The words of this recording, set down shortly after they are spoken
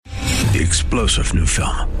The explosive new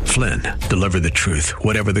film, Flynn, deliver the truth,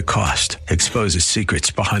 whatever the cost, exposes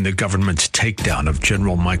secrets behind the government's takedown of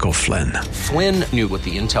General Michael Flynn. Flynn knew what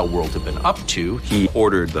the intel world had been up to. He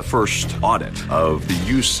ordered the first audit of the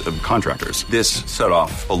use of contractors. This set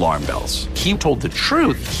off alarm bells. He told the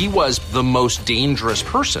truth. He was the most dangerous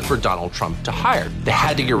person for Donald Trump to hire. They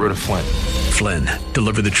had to get rid of Flynn. Flynn,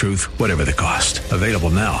 deliver the truth, whatever the cost. Available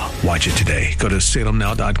now. Watch it today. Go to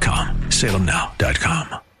salemnow.com.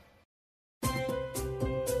 salemnow.com.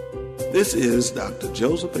 This is Dr.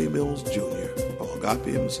 Joseph A. Mills, Jr. of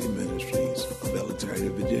Agape Embassy Ministries of Alexandria,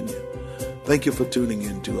 Virginia. Thank you for tuning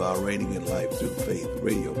in to our Reigning in Life Through Faith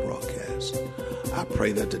radio broadcast. I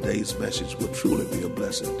pray that today's message will truly be a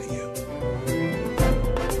blessing to you.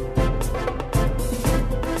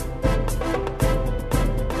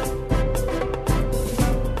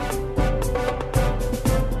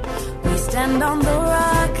 We stand on the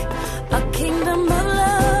rock, a kingdom of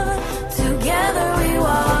love. Together we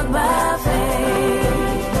walk by faith.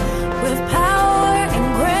 With power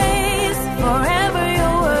and grace, forever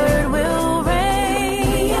your word will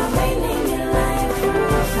reign. We are reigning in life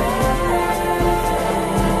through faith.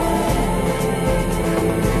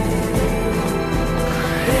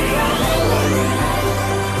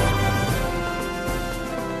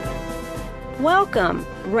 Welcome,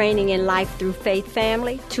 Reigning in Life Through Faith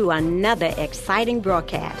family, to another exciting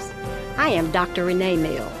broadcast. I am Dr. Renee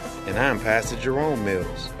Mills. And I'm Pastor Jerome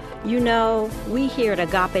Mills. You know, we here at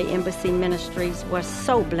Agape Embassy Ministries were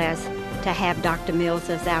so blessed to have Dr. Mills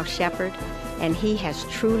as our shepherd, and he has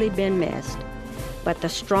truly been missed. But the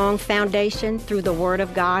strong foundation through the Word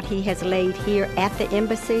of God he has laid here at the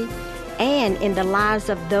embassy and in the lives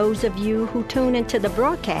of those of you who tune into the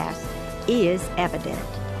broadcast is evident.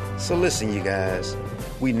 So listen, you guys,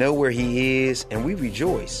 we know where he is and we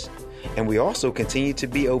rejoice. And we also continue to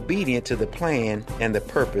be obedient to the plan and the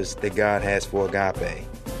purpose that God has for Agape.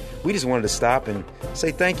 We just wanted to stop and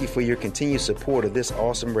say thank you for your continued support of this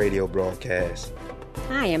awesome radio broadcast.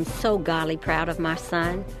 I am so golly proud of my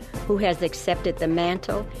son who has accepted the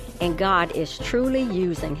mantle, and God is truly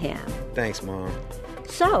using him. Thanks, Mom.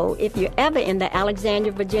 So, if you're ever in the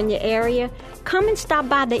Alexandria, Virginia area, come and stop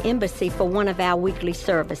by the embassy for one of our weekly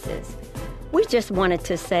services. We just wanted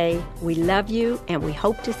to say we love you and we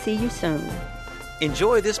hope to see you soon.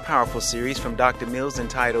 Enjoy this powerful series from Dr. Mills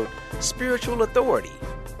entitled Spiritual Authority,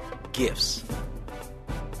 Gifts.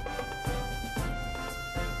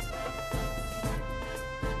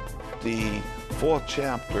 The 4th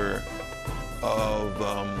chapter of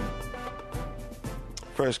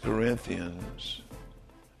 1 Corinthians.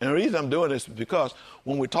 And the reason I'm doing this is because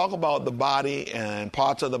when we talk about the body and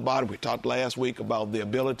parts of the body, we talked last week about the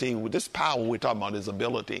ability. This power we're talking about is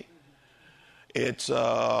ability. It's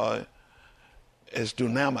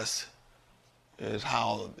dunamis, is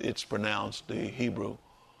how it's pronounced, the Hebrew.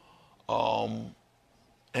 And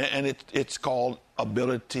it's called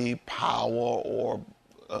ability, power, or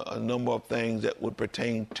a number of things that would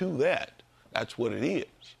pertain to that. That's what it is.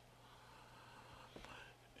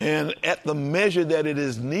 And at the measure that it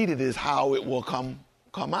is needed is how it will come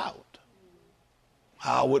out,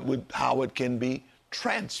 how it can be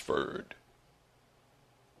transferred.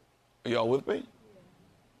 Are y'all with me?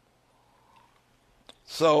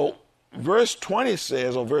 So verse 20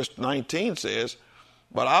 says, or verse 19 says,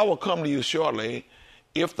 but I will come to you shortly,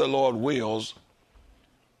 if the Lord wills,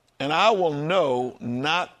 and I will know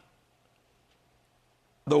not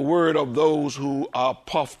the word of those who are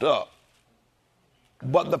puffed up,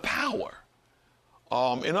 but the power.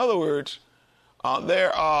 In other words,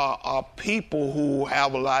 there are people who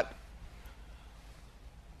have a lot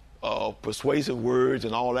of persuasive words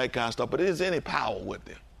and all that kind of stuff, but is any power with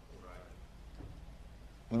them?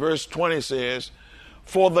 Right. Verse 20 says,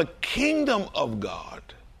 for the kingdom of God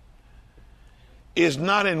is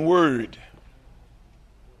not in word,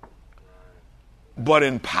 but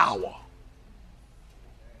in power.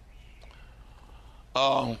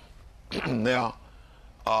 Now,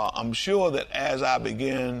 I'm sure that as I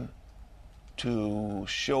begin to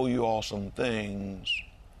show you all some things,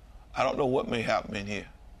 I don't know what may happen in here.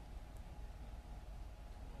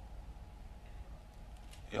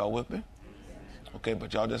 Y'all with me? Okay,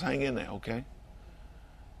 but y'all just hang in there, okay?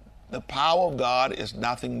 The power of God is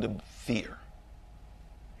nothing to fear.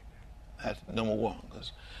 That's number one.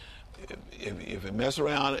 Because if you mess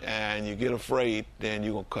around and you get afraid, then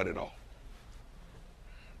you're going to cut it off.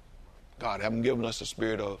 God haven't given us a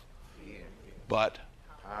spirit of fear, but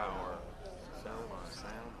power.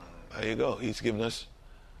 There you go. He's given us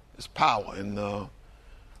his power. In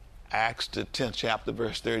Acts, the 10th chapter,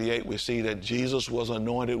 verse 38, we see that Jesus was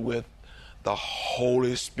anointed with the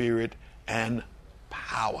Holy Spirit and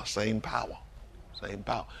power, same power.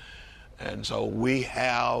 And so we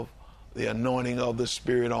have the anointing of the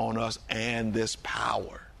Spirit on us and this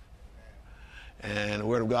power. And the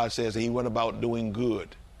Word of God says he went about doing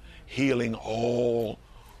good, healing all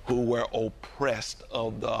who were oppressed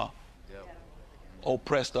of.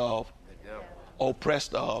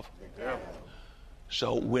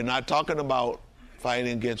 So we're not talking about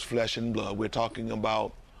fighting against flesh and blood. We're talking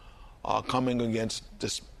about coming against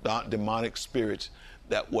demonic spirits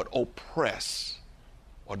that would oppress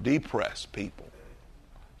or depress people,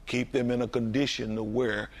 keep them in a condition to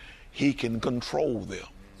where he can control them.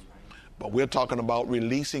 But we're talking about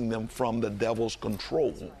releasing them from the devil's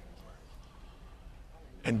control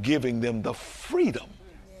and giving them the freedom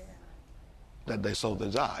that they so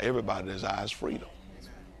desire. Everybody desires freedom.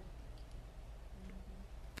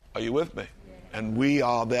 Are you with me? And we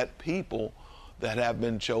are that people that have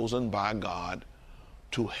been chosen by God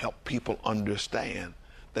to help people understand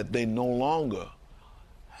that they no longer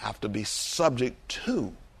have to be subject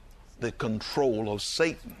to the control of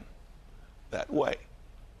Satan that way.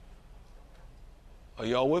 Are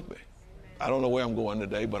y'all with me? I don't know where I'm going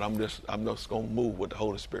today, but I'm just going to move with the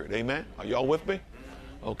Holy Spirit. Amen? Are y'all with me?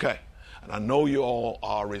 Okay. And I know you all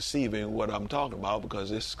are receiving what I'm talking about because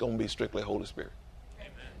this is going to be strictly Holy Spirit.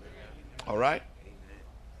 All right?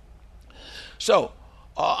 So,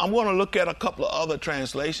 I'm going to look at a couple of other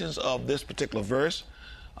translations of this particular verse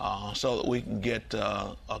so that we can get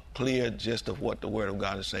a clear gist of what the Word of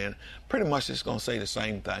God is saying. Pretty much it's going to say the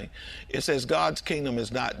same thing. It says God's kingdom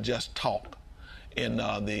is not just talk in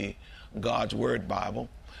the God's Word Bible.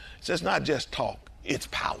 It says not just talk, it's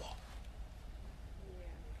power.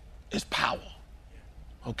 It's power.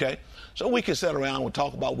 Okay? So we can sit around and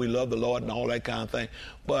talk about we love the Lord and all that kind of thing,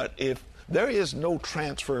 but if there is no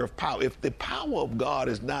transfer of power, if the power of God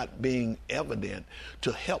is not being evident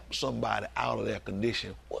to help somebody out of their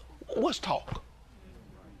condition, what's talk?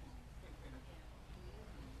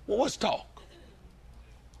 Well, what's talk?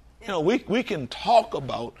 You know, we can talk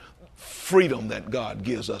about freedom that God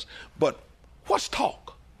gives us, but what's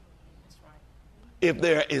talk? If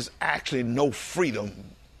there is actually no freedom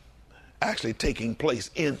actually taking place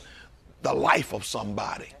in the life of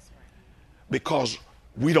somebody because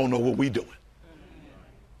we don't know what we're doing.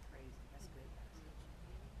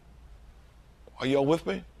 Are y'all with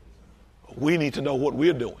me? We need to know what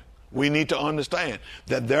we're doing. We need to understand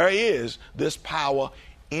that there is this power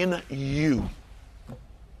in you.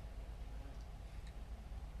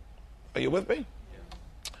 Are you with me?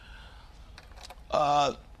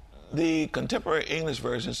 The Contemporary English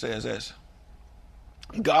Version says this: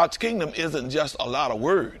 God's kingdom isn't just a lot of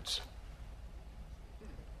words.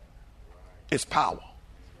 It's power.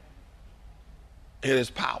 It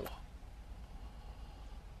is power.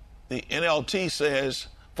 The NLT says,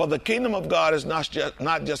 for the kingdom of God is not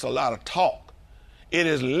just a lot of talk. It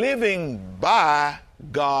is living by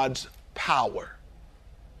God's power.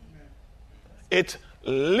 It's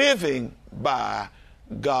living by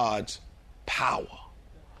God's power.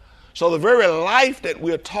 So the very life that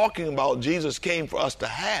we're talking about Jesus came for us to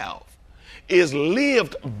have is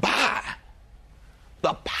lived by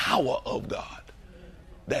the power of God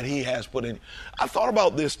that he has put in. I thought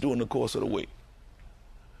about this during the course of the week.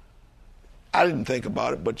 I didn't think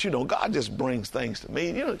about it, but, God just brings things to me,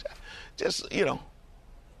 And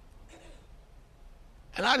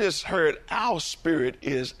I just heard our spirit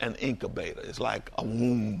is an incubator. It's like a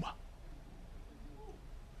womb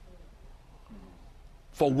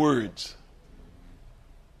for words.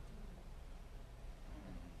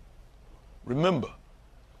 Remember,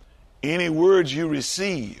 any words you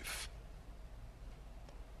receive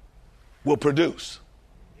will produce.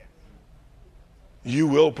 You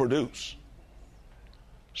will produce.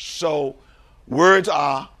 So, words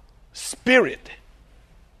are spirit.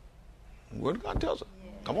 The Word of God tells us.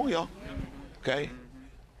 Come on, y'all. Okay?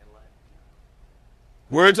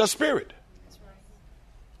 Words are spirit.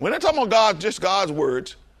 We're not talking about God, just God's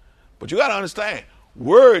words, but you got to understand,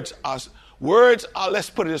 words are, let's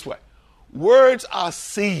put it this way, words are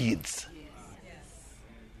seeds.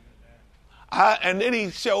 And then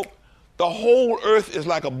he showed the whole earth is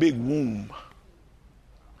like a big womb.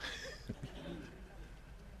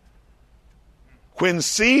 When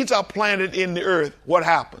seeds are planted in the earth, what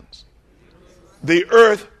happens? The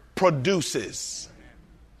earth produces.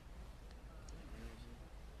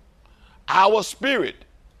 Our spirit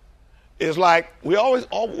is like, we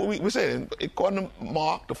say, according to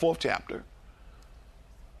Mark, the 4th chapter,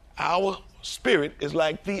 our spirit is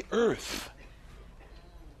like the earth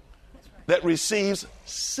that receives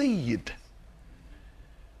seed.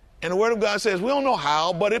 And the Word of God says, we don't know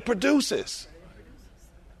how, but it produces.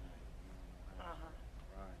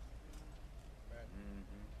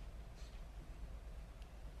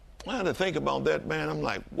 I had to think about that, man. I'm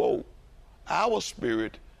like, whoa, our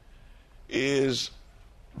spirit is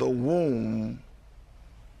the womb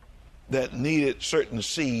that needed certain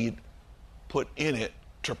seed put in it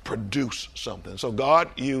to produce something. So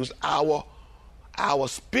God used our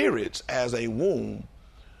spirits as a womb.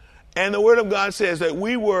 And the Word of God says that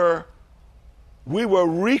we were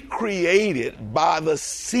recreated by the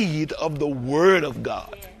seed of the Word of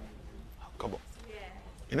God. Yeah. Come on. Yeah.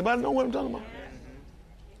 Anybody know what I'm talking about?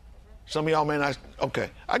 Some of y'all may not. Okay,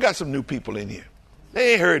 I got some new people in here.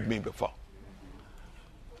 They ain't heard me before.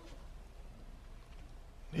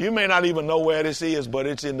 You may not even know where this is, but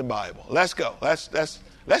it's in the Bible. Let's go. Let's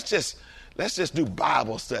just do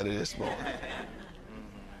Bible study this morning.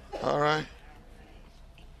 All right.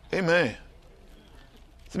 Amen.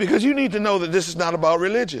 Because you need to know that this is not about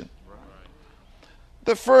religion.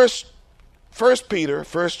 The first Peter,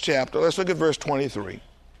 first chapter, let's look at verse 23.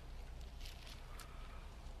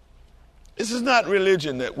 This is not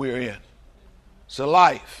religion that we're in. It's a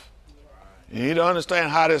life. You need to understand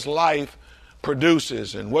how this life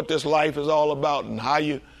produces and what this life is all about and how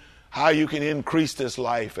you can increase this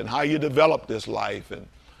life and how you develop this life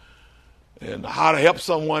and how to help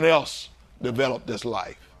someone else develop this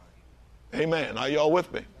life. Amen. Are y'all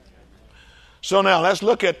with me? So now let's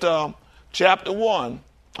look at chapter 1.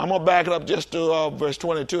 I'm going to back it up just to verse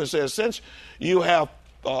 22. It says, since you have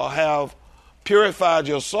purified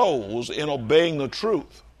your souls in obeying the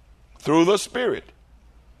truth through the Spirit,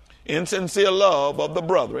 in sincere love of the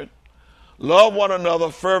brethren, love one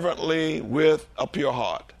another fervently with a pure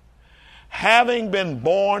heart, having been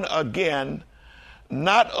born again,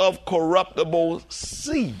 not of corruptible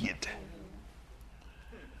seed.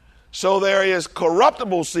 So there is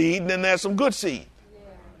corruptible seed and then there's some good seed.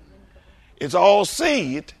 It's all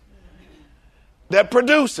seed that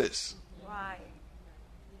produces.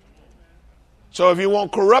 So if you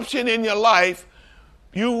want corruption in your life,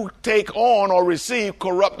 you take on or receive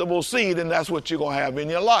corruptible seed, and that's what you're going to have in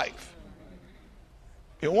your life.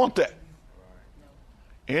 You don't want that.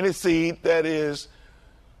 Any seed that is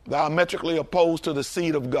diametrically opposed to the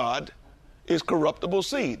seed of God is corruptible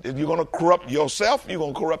seed. If you're going to corrupt yourself, you're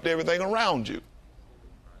going to corrupt everything around you.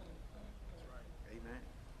 Amen.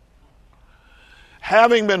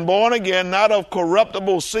 Having been born again, not of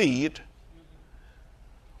corruptible seed,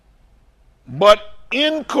 but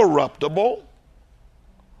incorruptible.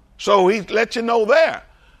 So he let you know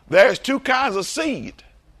there's two kinds of seed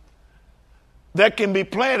that can be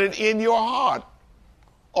planted in your heart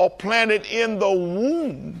or planted in the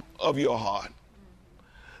womb of your heart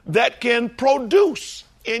that can produce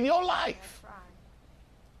in your life.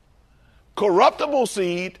 Corruptible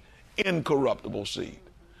seed, incorruptible seed.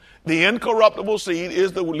 The incorruptible seed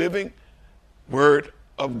is the living Word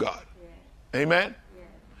of God. Amen?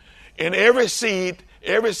 And every seed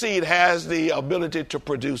has the ability to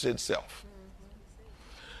produce itself.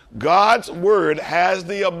 God's Word has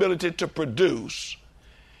the ability to produce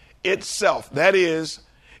itself. That is,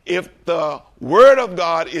 if the Word of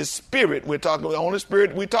God is spirit, we're talking about the only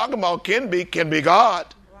spirit we're talking about can be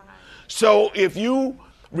God. Right. So if you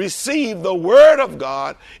receive the Word of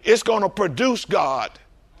God, it's going to produce God.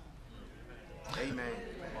 Amen.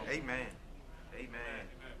 Amen. Amen.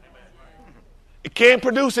 It can't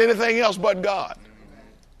produce anything else but God.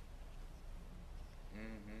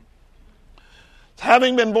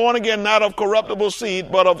 Having been born again, not of corruptible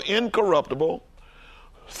seed, but of incorruptible,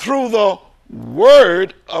 through the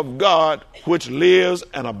Word of God, which lives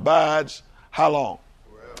and abides how long?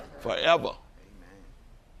 Forever.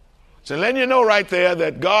 So letting you know right there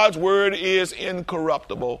that God's Word is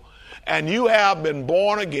incorruptible, and you have been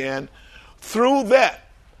born again through that.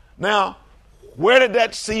 Now, where did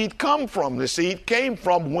that seed come from? The seed came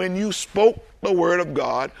from when you spoke the Word of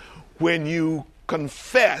God, when you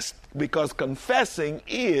confessed, because confessing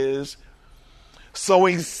is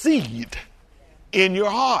sowing seed in your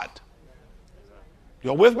heart.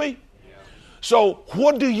 You're with me? So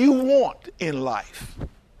what do you want in life?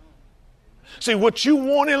 See, what you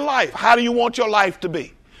want in life, how do you want your life to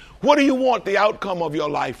be? What do you want the outcome of your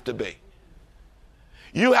life to be?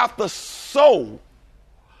 You have to sow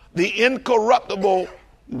the incorruptible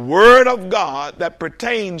Word of God that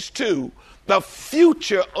pertains to the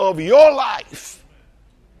future of your life.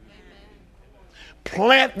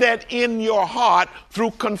 Plant that in your heart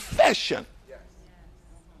through confession.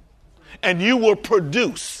 And you will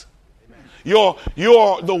produce. The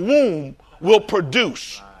womb will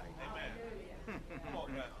produce.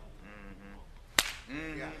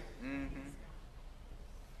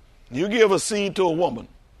 You give a seed to a woman.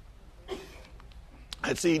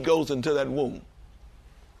 That seed goes into that womb.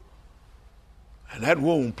 And that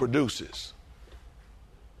womb produces.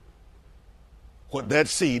 what that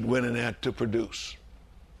seed went in there to produce.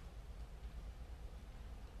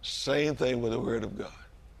 Same thing with the Word of God.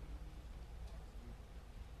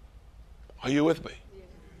 Are you with me?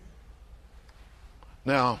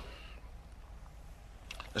 Now,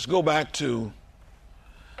 let's go back to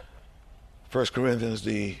 1 Corinthians,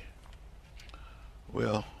 I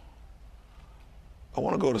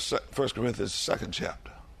want to go to 1 Corinthians, 2nd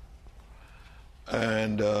chapter.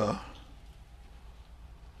 And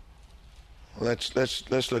let's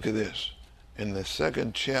look at this. In the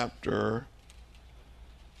 2nd chapter,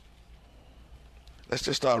 let's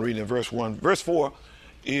just start reading verse 1. Verse 4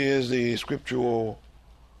 is the scriptural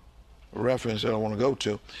reference that I want to go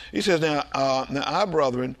to. He says, now I,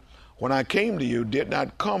 brethren, when I came to you, did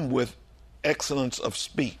not come with excellence of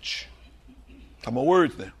speech. I'm a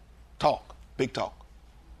words now. Talk, big talk.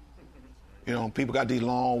 You know, people got these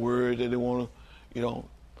long words that they want to, you know,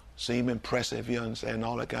 seem impressive, you understand,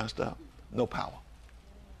 all that kind of stuff. No power.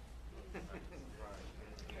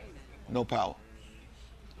 No power.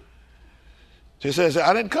 So he says,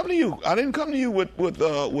 I didn't come to you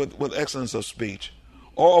with excellence of speech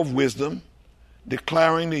or of wisdom,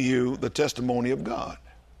 declaring to you the testimony of God.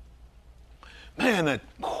 Man,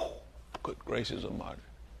 good gracious almighty.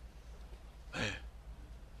 Man.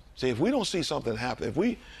 See, if we don't see something happen,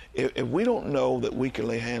 if we don't know that we can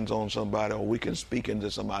lay hands on somebody or we can speak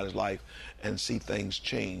into somebody's life and see things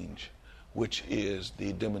change, which is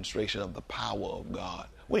the demonstration of the power of God,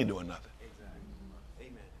 we ain't doing nothing.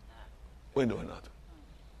 We ain't doing nothing.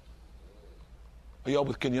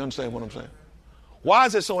 Can you understand what I'm saying? Why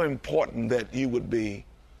is it so important that you would be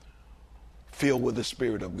filled with the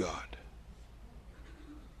Spirit of God?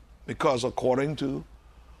 Because according to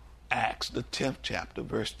Acts, the 10th chapter,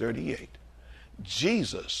 verse 38,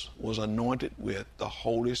 Jesus was anointed with the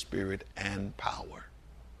Holy Spirit and power.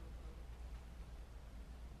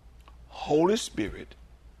 Holy Spirit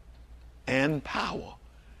and power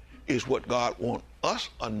is what God wants us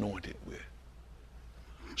anointed with.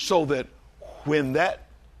 So that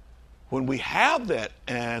when we have that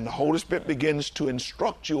and the Holy Spirit begins to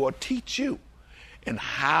instruct you or teach you in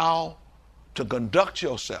how to conduct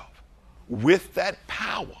yourself with that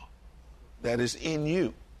power that is in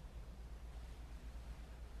you,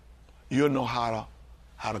 you'll know how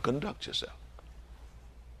to conduct yourself.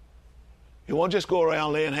 You won't just go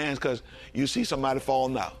around laying hands because you see somebody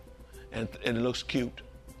falling out and it looks cute,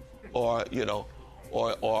 or you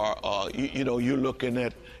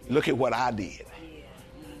look at what I did.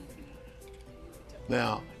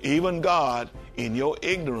 Now, even God, in your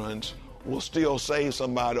ignorance, will still save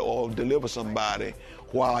somebody or deliver somebody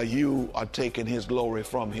while you are taking his glory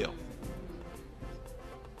from him.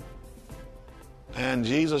 And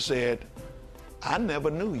Jesus said, I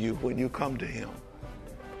never knew you when you come to him.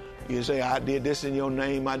 You say, I did this in your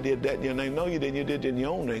name, I did that in your name. No, you didn't. You did it in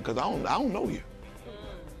your own name because I don't know you.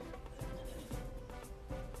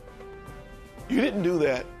 You didn't do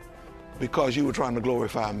that because you were trying to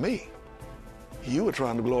glorify me. You were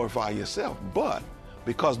trying to glorify yourself. But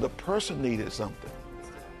because the person needed something,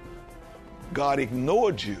 God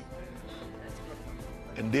ignored you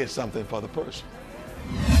and did something for the person.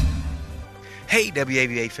 Hey,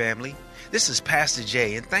 WAVA family. This is Pastor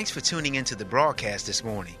Jay, and thanks for tuning into the broadcast this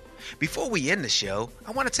morning. Before we end the show,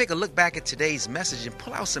 I want to take a look back at today's message and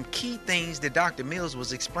pull out some key things that Dr. Mills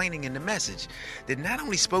was explaining in the message that not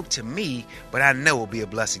only spoke to me, but I know will be a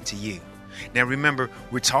blessing to you. Now remember,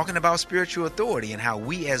 we're talking about spiritual authority and how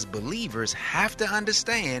we as believers have to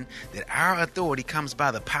understand that our authority comes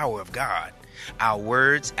by the power of God. Our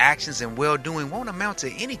words, actions, and well-doing won't amount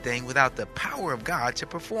to anything without the power of God to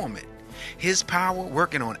perform it. His power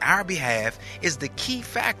working on our behalf is the key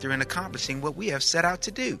factor in accomplishing what we have set out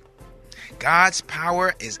to do. God's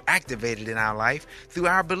power is activated in our life through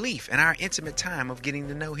our belief and our intimate time of getting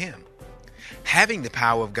to know Him. Having the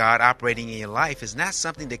power of God operating in your life is not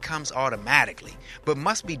something that comes automatically, but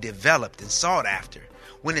must be developed and sought after.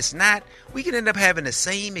 When it's not, we can end up having the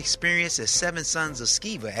same experience as 7 sons of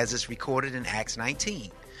Sceva as it's recorded in Acts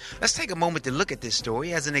 19. Let's take a moment to look at this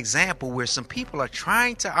story as an example where some people are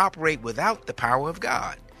trying to operate without the power of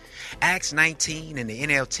God. Acts 19 in the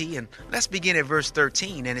NLT, and let's begin at verse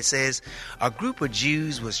 13, and it says, a group of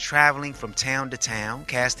Jews was traveling from town to town,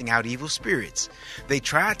 casting out evil spirits. They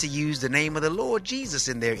tried to use the name of the Lord Jesus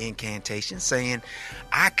in their incantation, saying,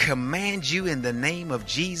 I command you in the name of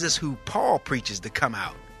Jesus who Paul preaches to come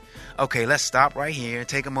out. Okay, let's stop right here and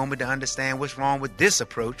take a moment to understand what's wrong with this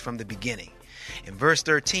approach from the beginning. In verse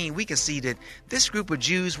 13, we can see that this group of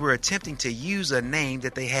Jews were attempting to use a name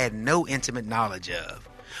that they had no intimate knowledge of.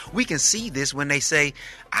 We can see this when they say,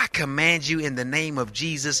 I command you in the name of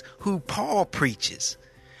Jesus who Paul preaches.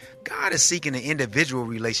 God is seeking an individual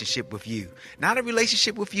relationship with you, not a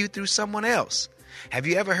relationship with you through someone else. Have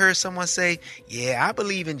you ever heard someone say, yeah, I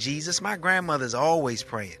believe in Jesus. My grandmother's always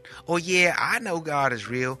praying. Or, yeah, I know God is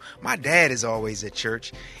real. My dad is always at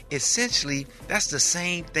church. Essentially, that's the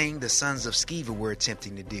same thing the sons of Sceva were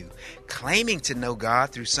attempting to do, claiming to know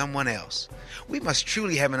God through someone else. We must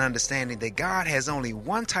truly have an understanding that God has only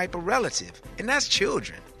one type of relative, and that's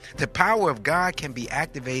children. The power of God can be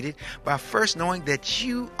activated by first knowing that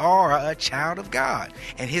you are a child of God,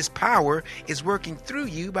 and His power is working through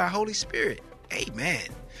you by Holy Spirit. Amen.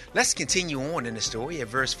 Let's continue on in the story at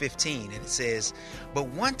verse 15, and it says, but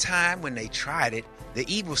one time when they tried it, the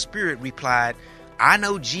evil spirit replied, I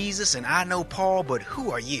know Jesus and I know Paul, but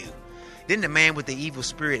who are you? Then the man with the evil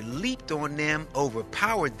spirit leaped on them,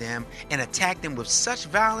 overpowered them, and attacked them with such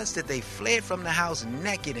violence that they fled from the house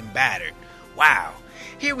naked and battered. Wow.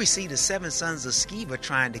 Here we see the 7 sons of Sceva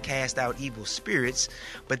trying to cast out evil spirits,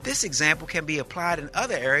 but this example can be applied in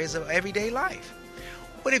other areas of everyday life.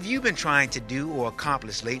 What have you been trying to do or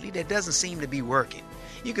accomplish lately that doesn't seem to be working?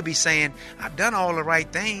 You could be saying, I've done all the right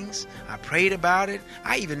things. I prayed about it.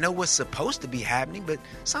 I even know what's supposed to be happening, but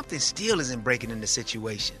something still isn't breaking in the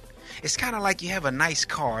situation. It's kind of like you have a nice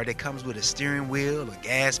car that comes with a steering wheel, a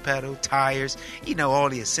gas pedal, tires, all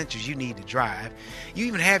the essentials you need to drive. You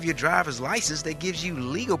even have your driver's license that gives you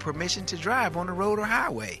legal permission to drive on the road or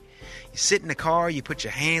highway. You sit in the car, you put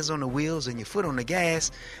your hands on the wheels and your foot on the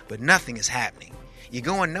gas, but nothing is happening. You're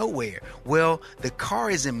going nowhere. Well, the car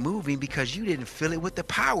isn't moving because you didn't fill it with the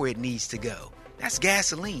power it needs to go. That's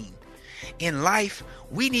gasoline. In life,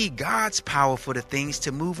 we need God's power for the things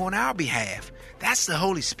to move on our behalf. That's the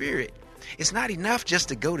Holy Spirit. It's not enough just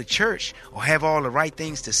to go to church or have all the right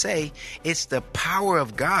things to say. It's the power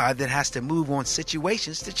of God that has to move on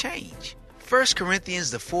situations to change. 1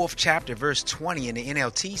 Corinthians, the 4th chapter, verse 20 in the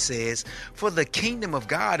NLT says, for the kingdom of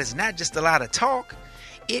God is not just a lot of talk.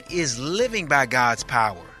 It is living by God's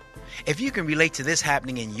power. If you can relate to this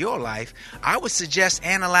happening in your life, I would suggest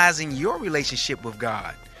analyzing your relationship with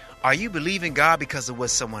God. Are you believing God because of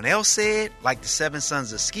what someone else said, like the 7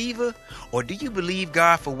 sons of Sceva? Or do you believe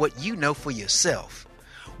God for what you know for yourself?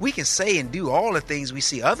 We can say and do all the things we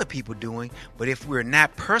see other people doing, but if we're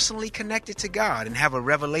not personally connected to God and have a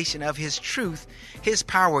revelation of His truth, His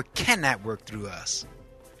power cannot work through us.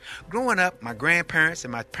 Growing up, my grandparents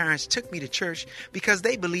and my parents took me to church because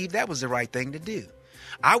they believed that was the right thing to do.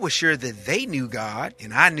 I was sure that they knew God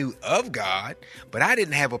and I knew of God, but I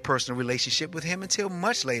didn't have a personal relationship with Him until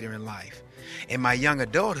much later in life. In my young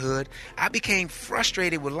adulthood, I became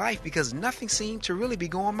frustrated with life because nothing seemed to really be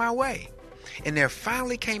going my way. And there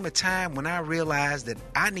finally came a time when I realized that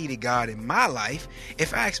I needed God in my life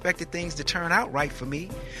if I expected things to turn out right for me.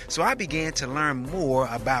 So I began to learn more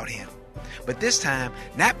about Him. But this time,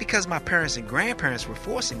 not because my parents and grandparents were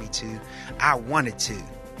forcing me to, I wanted to.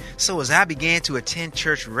 So as I began to attend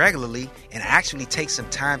church regularly and actually take some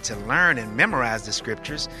time to learn and memorize the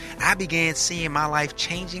scriptures, I began seeing my life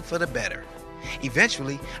changing for the better.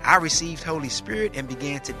 Eventually, I received Holy Spirit and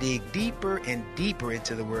began to dig deeper and deeper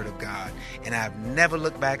into the Word of God, and I've never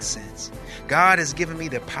looked back since. God has given me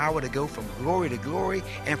the power to go from glory to glory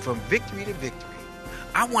and from victory to victory.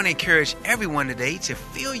 I want to encourage everyone today to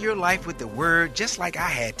fill your life with the Word just like I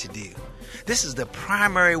had to do. This is the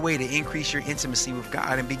primary way to increase your intimacy with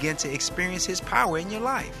God and begin to experience His power in your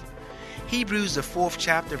life. Hebrews, the 4th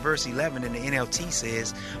chapter, verse 11 in the NLT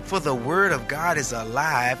says, for the Word of God is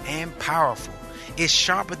alive and powerful. It's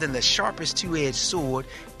sharper than the sharpest two-edged sword,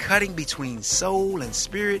 cutting between soul and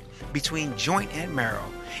spirit, between joint and marrow.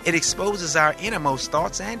 It exposes our innermost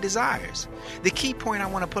thoughts and desires. The key point I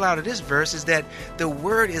want to pull out of this verse is that the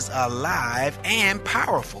Word is alive and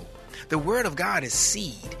powerful. The Word of God is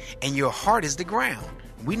seed, and your heart is the ground.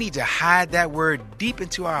 We need to hide that Word deep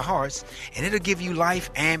into our hearts, and it'll give you life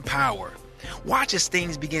and power. Watch as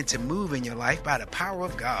things begin to move in your life by the power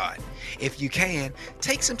of God. If you can,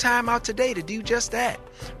 take some time out today to do just that.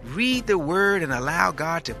 Read the Word and allow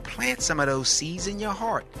God to plant some of those seeds in your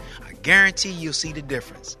heart. I guarantee you'll see the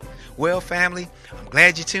difference. Well, family, I'm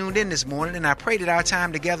glad you tuned in this morning, and I pray that our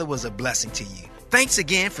time together was a blessing to you. Thanks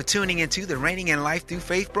again for tuning into the Reigning in Life Through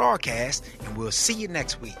Faith broadcast, and we'll see you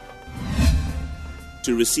next week.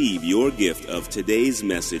 To receive your gift of today's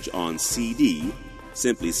message on CD,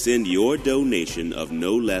 simply send your donation of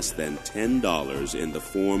no less than $10 in the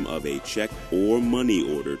form of a check or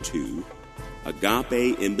money order to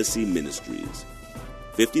Agape Embassy Ministries,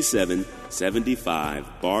 5775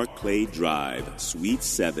 Barclay Drive, Suite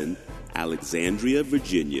 7, Alexandria,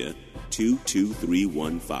 Virginia,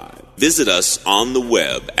 22315. Visit us on the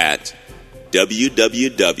web at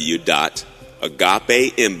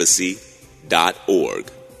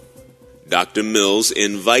www.agapeembassy.org. Dr. Mills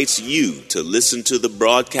invites you to listen to the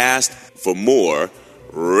broadcast for more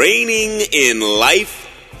Reigning in Life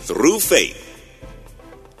Through Faith.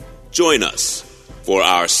 Join us for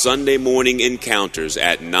our Sunday morning encounters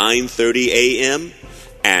at 9:30 a.m.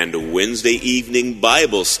 and Wednesday evening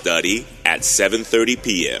Bible study at 7:30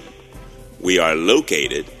 p.m. We are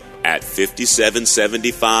located at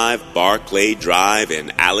 5775 Barclay Drive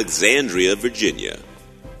in Alexandria, Virginia.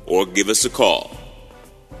 Or give us a call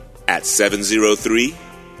at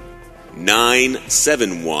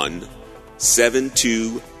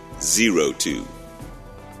 703-971-7202.